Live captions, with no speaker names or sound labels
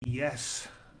Yes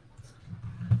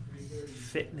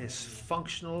Fitness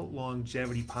Functional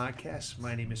Longevity Podcast.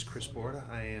 My name is Chris Borda.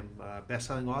 I am a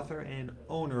best-selling author and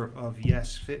owner of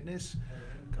Yes Fitness,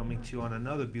 coming to you on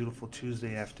another beautiful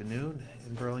Tuesday afternoon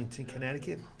in Burlington,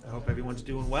 Connecticut. I hope everyone's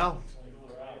doing well.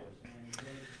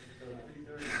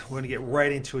 We're going to get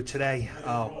right into it today.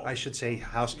 I should say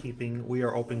housekeeping. We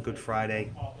are open Good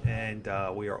Friday, and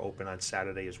we are open on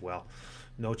Saturday as well.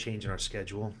 No change in our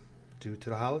schedule due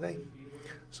to the holiday.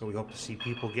 So we hope to see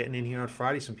people getting in here on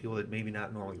Friday. Some people that maybe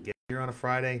not normally get here on a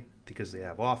Friday because they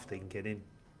have off, they can get in,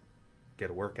 get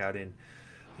a workout in,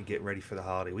 and get ready for the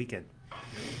holiday weekend.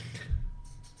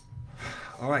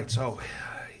 All right, so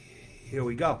here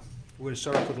we go. We're going to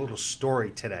start off with a little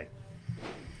story today.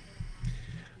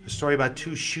 A story about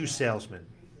two shoe salesmen.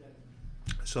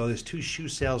 So there's two shoe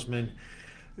salesmen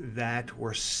that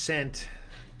were sent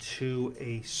to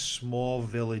a small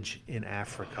village in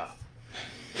Africa.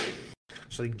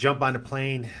 So they jump on a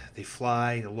plane, they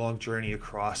fly a long journey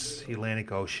across the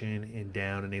Atlantic Ocean and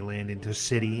down, and they land into a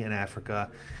city in Africa.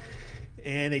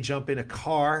 And they jump in a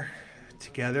car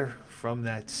together from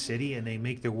that city, and they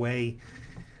make their way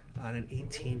on an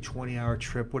 18, 20-hour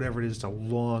trip, whatever it is, a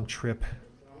long trip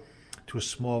to a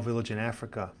small village in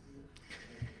Africa.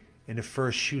 And the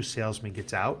first shoe salesman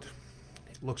gets out,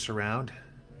 looks around,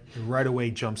 and right away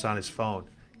jumps on his phone,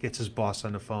 gets his boss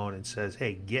on the phone and says,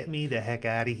 "Hey, get me the heck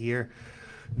out of here.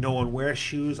 No one wears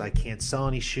shoes. I can't sell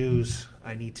any shoes.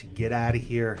 I need to get out of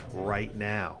here right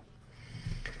now."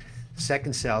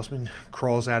 Second salesman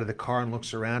crawls out of the car and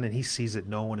looks around, and he sees that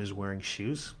no one is wearing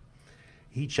shoes.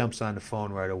 He jumps on the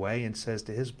phone right away and says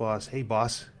to his boss, "Hey,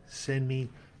 boss, send me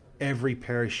every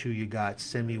pair of shoe you got.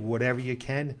 Send me whatever you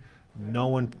can. No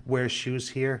one wears shoes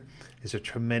here. It's a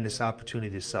tremendous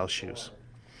opportunity to sell shoes."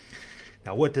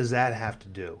 Now, what does that have to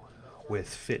do with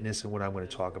fitness and what I'm going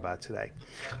to talk about today?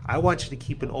 I want you to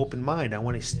keep an open mind. I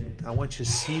want you to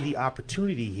see the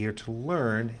opportunity here to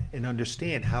learn and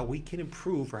understand how we can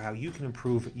improve, or how you can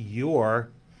improve your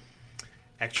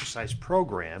exercise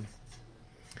program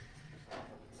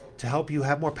to help you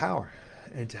have more power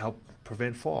and to help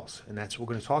prevent falls. And that's what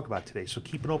we're going to talk about today. So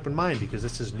keep an open mind, because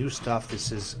this is new stuff.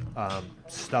 This is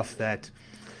stuff that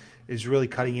is really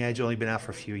cutting edge, only been out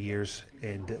for a few years,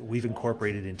 and we've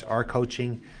incorporated into our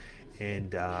coaching.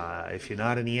 And if you're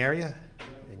not in the area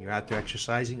and you're out there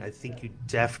exercising, I think you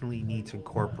definitely need to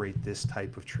incorporate this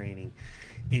type of training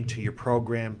into your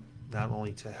program, not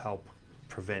only to help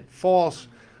prevent falls,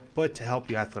 but to help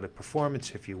your athletic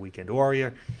performance. If you're a weekend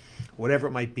warrior, whatever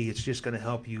it might be, it's just going to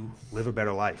help you live a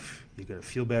better life. You're going to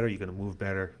feel better, you're going to move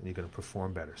better, and you're going to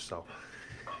perform better. So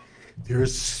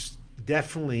there's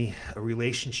definitely a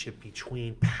relationship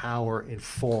between power and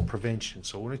fall prevention.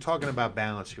 So when we're talking about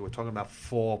balance here, we're talking about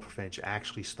fall prevention,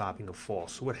 actually stopping a fall.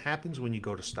 So what happens when you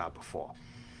go to stop a fall?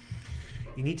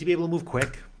 You need to be able to move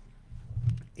quick,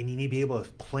 and you need to be able to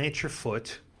plant your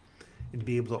foot and to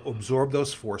be able to absorb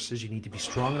those forces. You need to be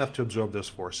strong enough to absorb those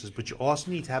forces, but you also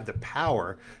need to have the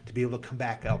power to be able to come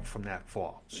back up from that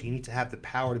fall. So you need to have the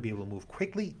power to be able to move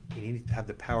quickly, you need to have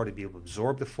the power to be able to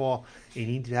absorb the fall, and you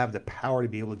need to have the power to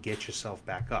be able to get yourself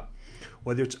back up,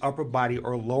 whether it's upper body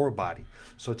or lower body.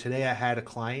 So today I had a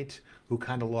client who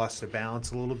kind of lost their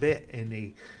balance a little bit, and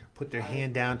they put their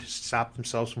hand down to stop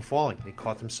themselves from falling. They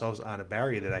caught themselves on a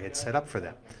barrier that I had set up for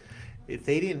them. If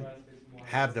they didn't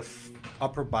have the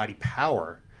upper body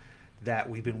power that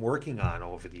we've been working on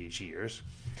over these years,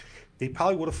 they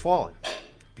probably would have fallen,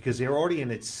 because they're already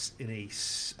in a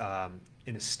stance,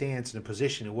 in a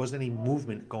position. There wasn't any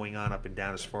movement going on up and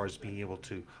down as far as being able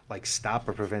to like stop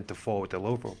or prevent the fall with their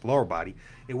lower body.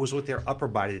 It was with their upper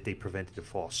body that they prevented the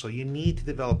fall. So you need to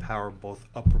develop power of both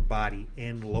upper body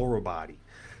and lower body.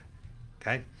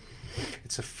 Okay?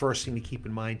 It's the first thing to keep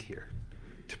in mind here.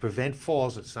 To prevent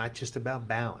falls, it's not just about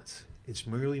balance. It's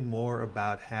really more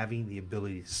about having the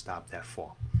ability to stop that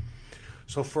fall.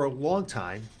 So for a long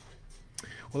time,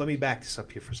 well, let me back this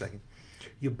up here for a second.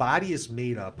 Your body is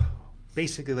made up,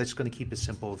 basically, let's going to keep it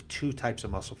simple, of two types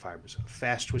of muscle fibers: a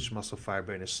fast twitch muscle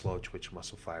fiber and a slow twitch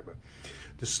muscle fiber.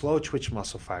 The slow twitch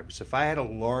muscle fibers, if I had a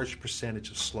large percentage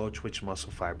of slow twitch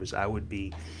muscle fibers, I would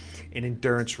be an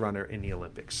endurance runner in the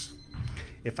Olympics.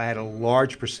 If I had a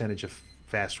large percentage of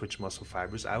fast twitch muscle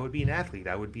fibers, I would be an athlete,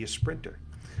 I would be a sprinter.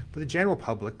 For the general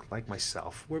public, like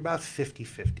myself, we're about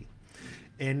 50-50.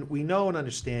 And we know and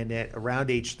understand that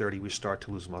around age 30, we start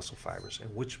to lose muscle fibers.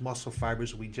 And which muscle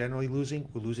fibers are we generally losing?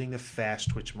 We're losing the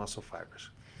fast twitch muscle fibers.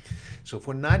 So if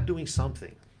we're not doing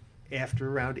something after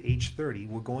around age 30,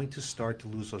 we're going to start to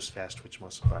lose those fast twitch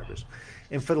muscle fibers.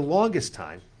 And for the longest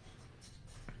time,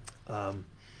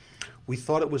 we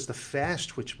thought it was the fast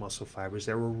twitch muscle fibers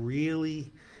that were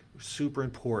really super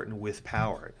important with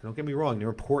power. Don't get me wrong, they're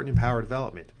important in power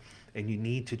development. And you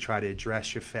need to try to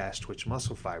address your fast twitch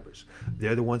muscle fibers.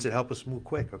 They're the ones that help us move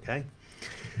quick, okay?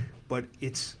 But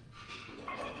it's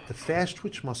the fast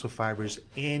twitch muscle fibers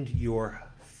and your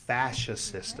fascia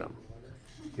system,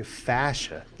 your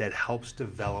fascia, that helps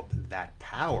develop that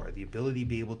power, the ability to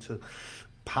be able to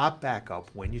pop back up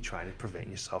when you're trying to prevent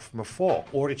yourself from a fall,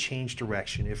 or to change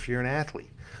direction if you're an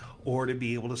athlete, or to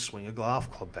be able to swing a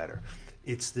golf club better.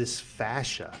 It's this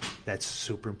fascia that's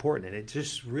super important, and it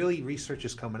just really, research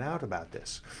is coming out about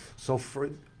this. So for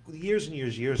years and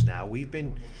years now, we've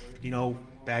been,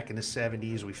 back in the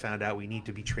 70s, we found out we need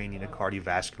to be training the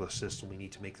cardiovascular system. We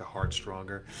need to make the heart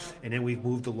stronger. And then we've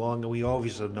moved along, and we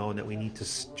always have known that we need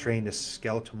to train the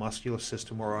skeletal muscular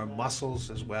system, or our muscles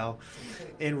as well.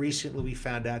 And recently we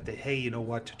found out that, hey, you know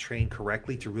what, to train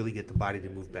correctly, to really get the body to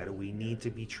move better, we need to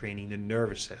be training the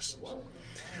nervous systems.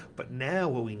 But now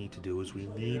what we need to do is we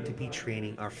need to be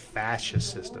training our fascia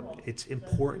system. It's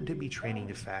important to be training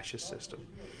the fascia system.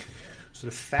 So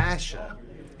the fascia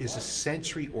is a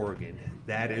sensory organ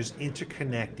that is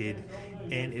interconnected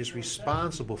and is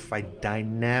responsible for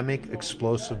dynamic,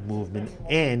 explosive movement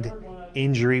and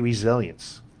injury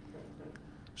resilience.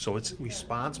 So it's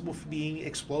responsible for being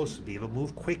explosive, be able to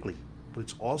move quickly, but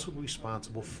it's also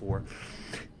responsible for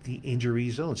the injury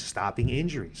resilience, stopping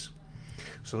injuries.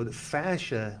 So the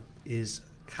fascia is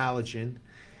collagen,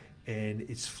 and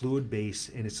it's fluid-based,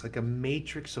 and it's like a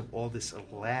matrix of all this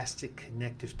elastic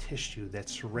connective tissue that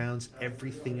surrounds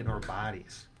everything in our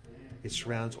bodies. It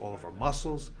surrounds all of our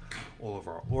muscles, all of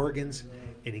our organs,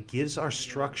 and it gives our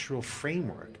structural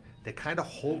framework that kind of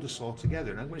hold us all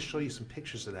together. And I'm going to show you some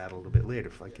pictures of that a little bit later.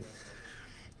 If I can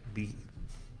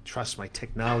trust my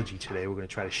technology today, we're going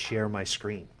to try to share my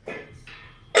screen.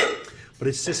 But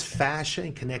it's this fascia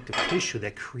and connective tissue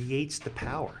that creates the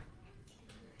power.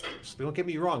 So don't get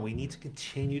me wrong, we need to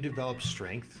continue to develop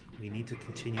strength. We need to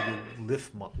continue to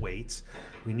lift weights.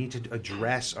 We need to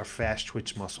address our fast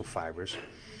twitch muscle fibers.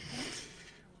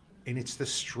 And it's the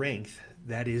strength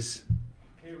that is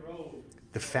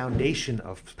the foundation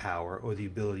of power, or the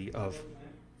ability of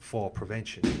fall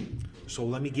prevention. So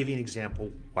let me give you an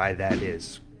example why that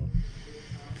is.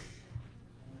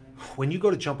 When you go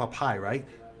to jump up high, right?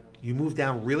 You move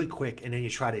down really quick, and then you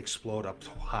try to explode up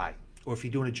high. Or if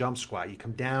you're doing a jump squat, you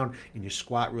come down and you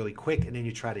squat really quick, and then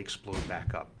you try to explode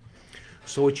back up.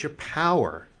 So it's your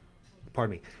power,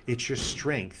 it's your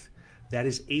strength that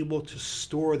is able to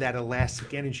store that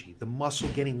elastic energy, the muscle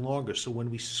getting longer. So when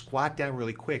we squat down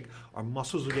really quick, our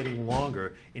muscles are getting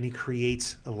longer, and it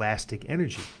creates elastic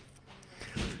energy.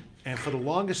 And for the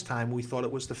longest time, we thought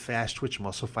it was the fast twitch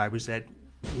muscle fibers that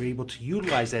were able to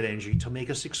utilize that energy to make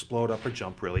us explode up or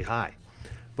jump really high.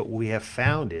 But what we have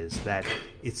found is that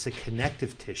it's the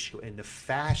connective tissue and the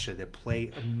fascia that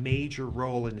play a major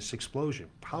role in this explosion,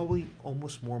 probably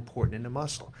almost more important than the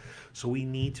muscle. So we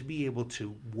need to be able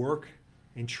to work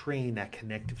and train that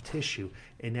connective tissue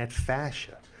and that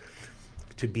fascia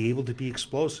to be able to be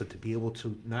explosive, to be able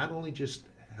to not only just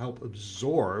help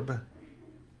absorb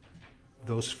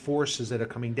those forces that are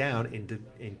coming down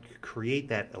and create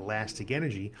that elastic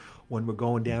energy when we're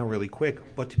going down really quick,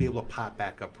 but to be able to pop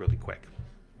back up really quick.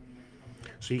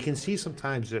 So you can see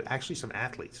sometimes there are actually some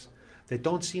athletes that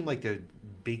don't seem like they're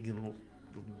big,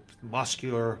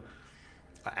 muscular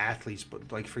athletes,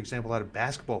 but like, for example, a lot of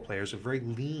basketball players are very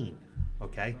lean,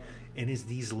 okay? And it's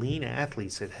these lean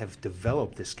athletes that have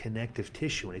developed this connective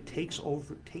tissue, and it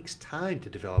takes time to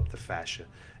develop the fascia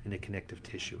and the connective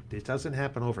tissue. It doesn't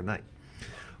happen overnight.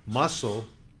 Muscle,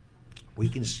 we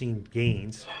can see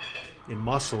gains in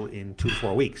muscle in 2 to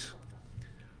 4 weeks.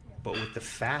 But with the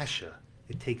fascia,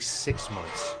 it takes 6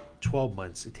 months, 12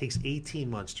 months. It takes 18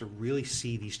 months to really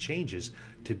see these changes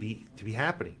to be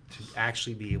happening, to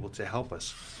actually be able to help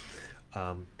us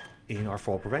in our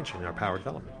fall prevention, in our power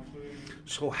development.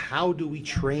 So how do we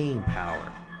train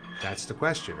power? That's the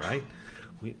question, right?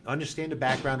 We understand the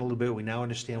background a little bit. We now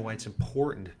understand why it's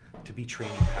important to be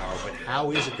training power, but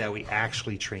how is it that we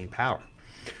actually train power?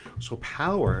 So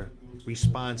power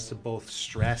responds to both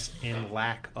stress and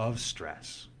lack of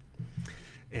stress.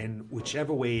 And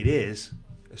whichever way it is,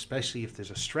 especially if there's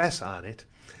a stress on it,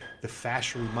 the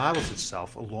fascia remodels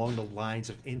itself along the lines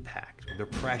of impact, or the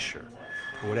pressure,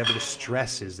 or whatever the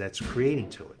stress is that's creating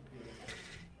to it.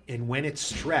 And when it's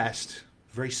stressed,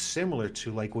 very similar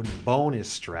to like when bone is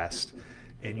stressed,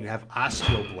 and you have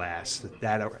osteoblasts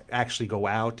that actually go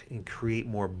out and create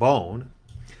more bone,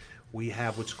 we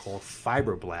have what's called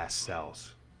fibroblast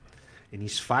cells. And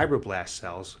these fibroblast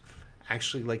cells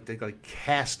actually they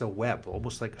cast a web,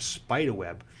 almost like a spider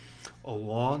web,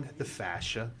 along the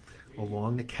fascia,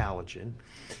 along the collagen,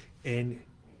 and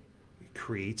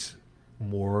creates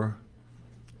more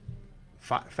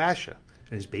fascia.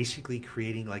 And is basically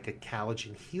creating like a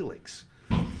collagen helix.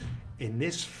 And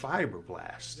this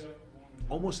fibroblast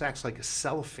almost acts like a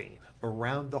cellophane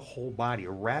around the whole body,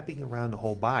 or wrapping around the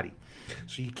whole body.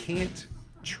 So you can't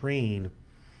train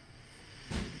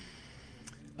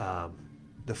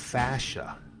the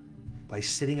fascia by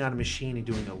sitting on a machine and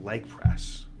doing a leg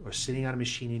press, or sitting on a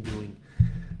machine and doing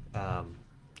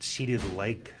seated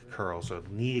leg curls, or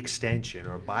knee extension,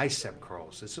 or bicep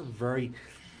curls.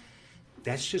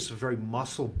 That's just very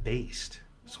muscle based.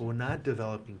 So we're not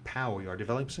developing power. We are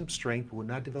developing some strength, but we're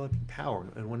not developing power.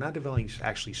 And we're not developing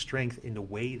actually strength in the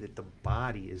way that the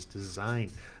body is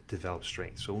designed to develop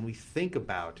strength. So when we think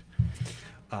about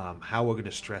how we're going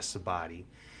to stress the body,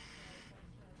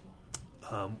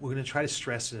 we're going to try to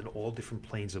stress it in all different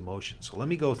planes of motion. So let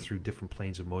me go through different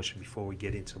planes of motion before we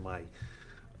get into my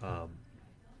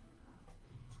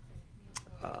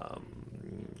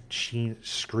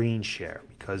screen share,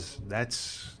 because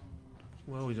that's,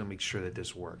 well, we're going to make sure that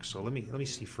this works. So let me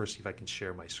see first if I can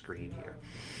share my screen here.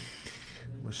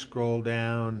 I'm going to scroll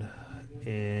down,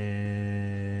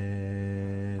 and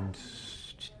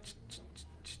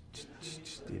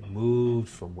it moved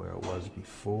from where it was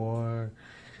before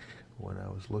when I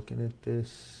was looking at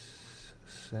this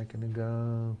a second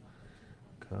ago.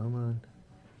 Come on,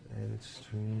 edit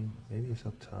stream. Maybe it's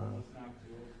up top.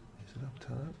 Is it up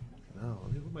top? No,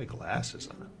 let me put my glasses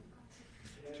on.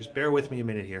 Just bear with me a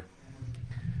minute here.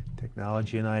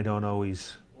 Technology and I don't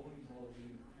always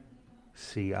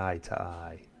see eye to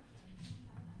eye.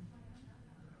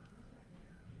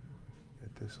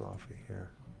 Get this off of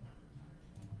here.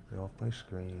 Get off my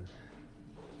screen.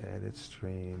 Edit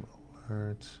stream,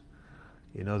 alerts.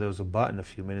 You know, there was a button a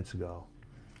few minutes ago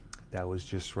that was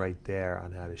just right there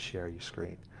on how to share your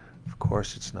screen. Of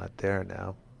course, it's not there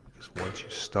now, because once you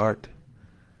start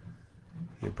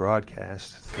your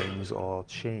broadcast, things all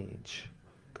change.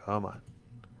 Come on.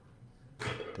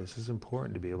 This is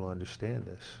important to be able to understand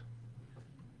this.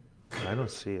 I don't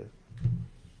see it.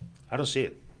 I don't see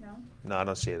it. No? No, I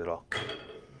don't see it at all.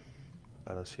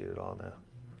 I don't see it at all now.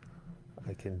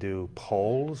 I can do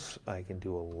polls. I can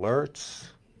do alerts.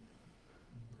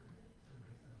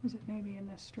 Is it maybe in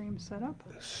the stream setup?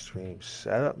 The stream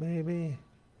setup, maybe.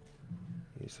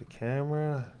 Use the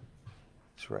camera.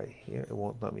 It's right here. It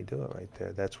won't let me do it right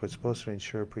there. That's what's supposed to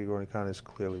ensure pre-recording content is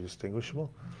clearly distinguishable.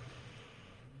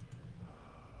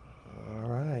 All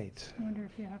right. I wonder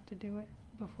if you have to do it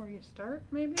before you start,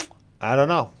 maybe? I don't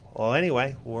know. Well,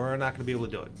 anyway, we're not going to be able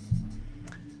to do it.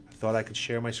 I thought I could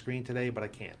share my screen today, but I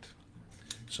can't.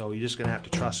 So you're just going to have to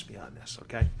trust me on this,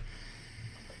 okay?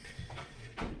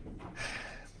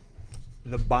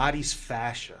 The body's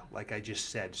fascia, like I just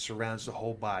said, surrounds the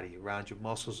whole body, around your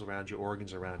muscles, around your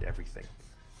organs, around everything.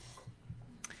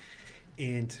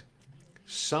 And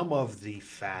some of the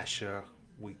fascia,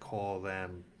 we call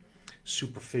them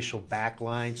superficial back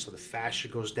lines. So the fascia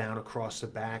goes down across the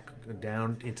back,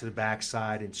 down into the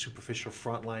backside, and superficial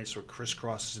front lines, so it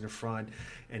crisscrosses in the front.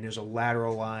 And there's a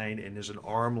lateral line, and there's an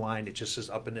arm line that just is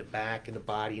up in the back in the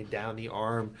body and down the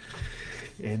arm.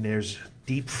 And there's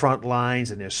deep front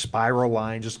lines, and there's spiral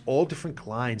lines, just all different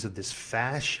lines of this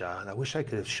fascia. And I wish I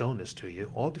could have shown this to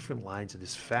you. All different lines of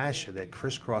this fascia that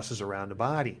crisscrosses around the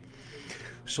body.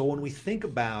 So when we think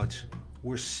about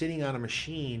we're sitting on a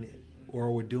machine,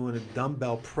 or we're doing a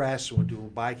dumbbell press, or we're doing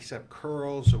bicep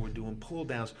curls, or we're doing pull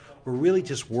downs, we're really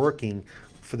just working,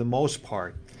 for the most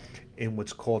part, in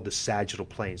what's called the sagittal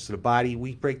plane. So the body,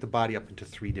 we break the body up into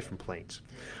 3 different planes.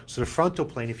 So the frontal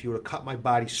plane, if you were to cut my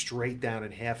body straight down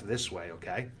in half this way,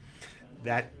 okay,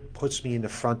 that puts me in the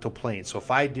frontal plane. So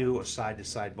if I do a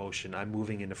side-to-side motion, I'm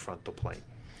moving in the frontal plane.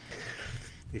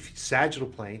 If sagittal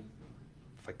plane,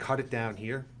 if I cut it down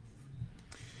here,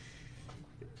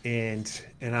 and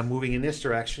I'm moving in this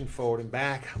direction, forward and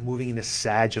back, I'm moving in the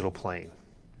sagittal plane.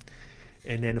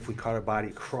 And then if we cut our body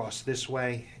across this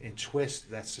way and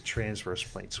twist, that's the transverse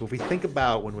plane. So if we think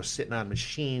about when we're sitting on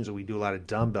machines or we do a lot of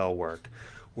dumbbell work,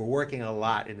 we're working a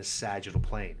lot in the sagittal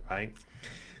plane, right?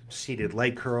 Seated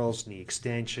leg curls, knee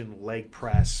extension, leg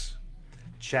press,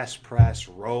 chest press,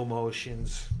 row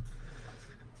motions,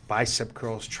 bicep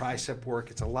curls, tricep work.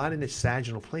 It's a lot in the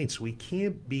sagittal plane. So we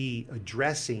can't be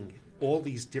addressing all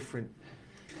these different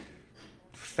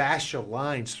fascia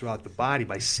lines throughout the body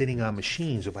by sitting on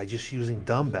machines or by just using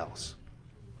dumbbells.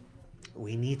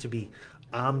 We need to be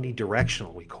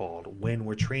omnidirectional, we call it, when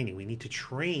we're training. We need to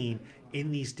train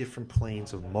in these different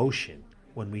planes of motion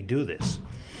when we do this.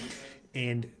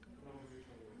 And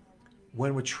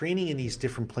when we're training in these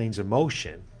different planes of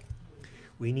motion,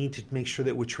 we need to make sure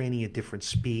that we're training at different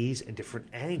speeds and different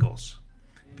angles.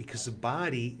 because the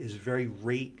body is very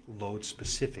rate load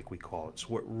specific, we call it. So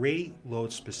what rate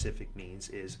load specific means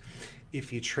is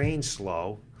if you train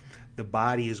slow, the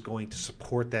body is going to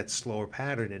support that slower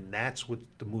pattern, and that's what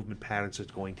the movement patterns is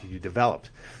going to be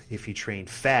developed. If you train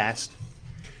fast,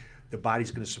 the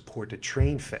body's going to support the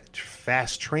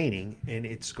fast training, and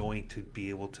it's going to be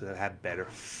able to have better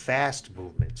fast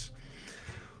movements.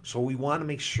 So we want to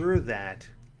make sure that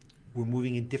we're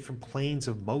moving in different planes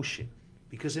of motion,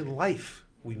 because in life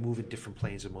we move in different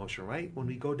planes of motion, right? When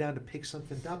we go down to pick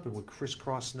something up and we're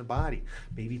crisscrossing the body,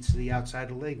 maybe it's to the outside of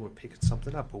the leg, we're picking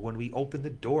something up. But when we open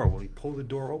the door, when we pull the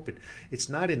door open, it's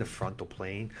not in the frontal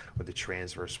plane or the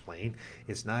transverse plane.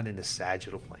 It's not in the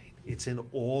sagittal plane. It's in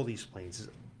all these planes. It's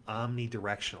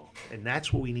omnidirectional. And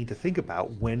that's what we need to think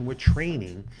about when we're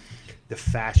training the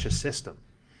fascia system.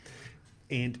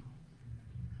 And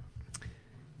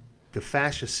the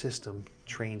fascia system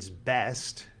trains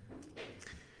best,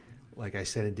 like I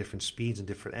said, in different speeds and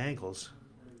different angles,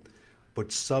 but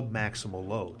submaximal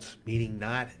loads, meaning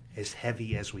not as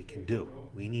heavy as we can do.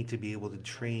 We need to be able to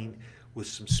train with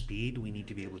some speed. We need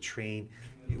to be able to train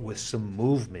with some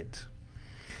movement.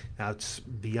 Now, it's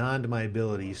beyond my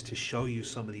abilities to show you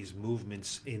some of these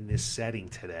movements in this setting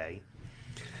today,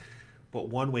 but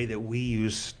one way that we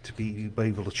use to be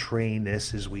able to train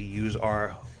this is we use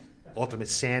our Ultimate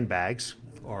Sandbags,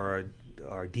 or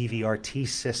our DVRT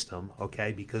system,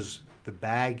 okay, because the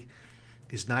bag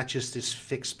is not just this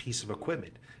fixed piece of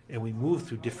equipment, and we move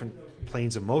through different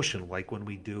planes of motion, like when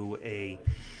we do a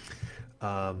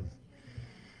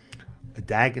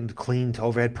diagonal clean to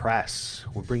overhead press.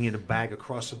 We're bringing the bag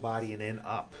across the body and then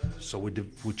up. So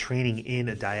we're training in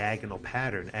a diagonal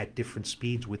pattern at different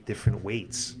speeds with different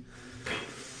weights.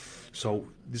 So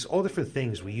there's all different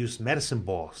things. We use medicine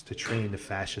balls to train the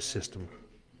fascia system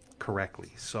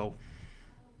correctly. So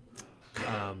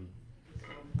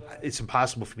it's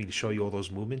impossible for me to show you all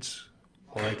those movements.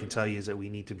 All I can tell you is that we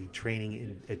need to be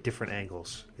training at different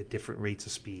angles, at different rates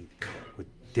of speed, with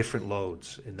different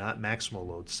loads, and not maximal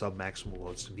loads, submaximal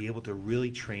loads, to be able to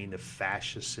really train the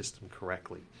fascia system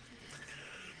correctly.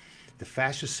 The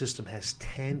fascia system has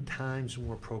 10 times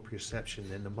more proprioception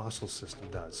than the muscle system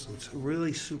does. So it's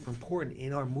really super important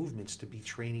in our movements to be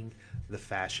training the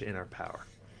fascia in our power.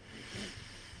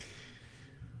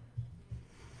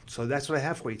 So that's what I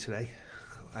have for you today.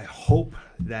 I hope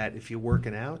that if you're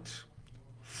working out,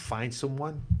 find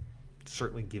someone,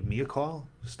 certainly give me a call,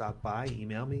 stop by,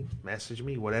 email me, message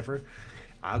me, whatever.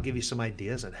 I'll give you some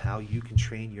ideas on how you can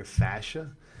train your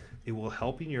fascia. It will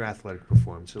help in your athletic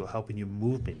performance. It will help in your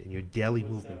movement, in your daily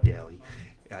movement,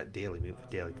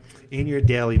 in your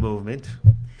daily movement.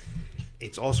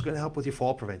 It's also going to help with your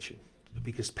fall prevention,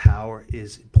 because power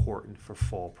is important for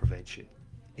fall prevention.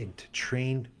 And to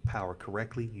train power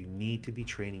correctly, you need to be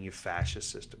training your fascia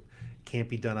system. Can't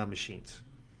be done on machines.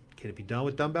 Can it be done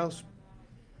with dumbbells?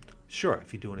 Sure,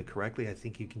 if you're doing it correctly, I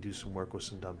think you can do some work with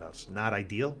some dumbbells. Not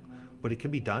ideal, but it can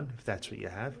be done if that's what you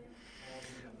have.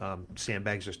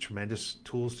 Sandbags are tremendous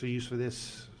tools to use for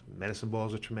this. Medicine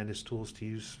balls are tremendous tools to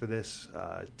use for this.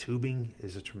 Tubing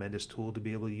is a tremendous tool to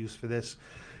be able to use for this,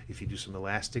 if you do some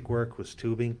elastic work with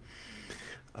tubing.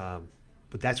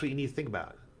 But that's what you need to think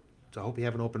about. So I hope you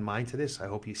have an open mind to this. I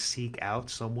hope you seek out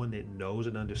someone that knows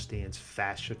and understands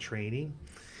fascia training.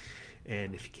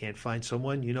 And if you can't find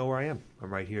someone, you know where I am.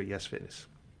 I'm right here at Yes Fitness.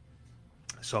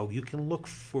 So you can look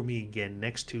for me again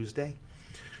next Tuesday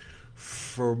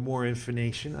for more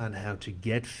information on how to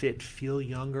get fit, feel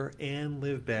younger, and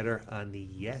live better on the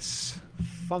Yes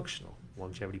Functional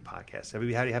Longevity Podcast.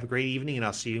 Everybody have a great evening, and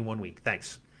I'll see you in 1 week.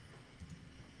 Thanks.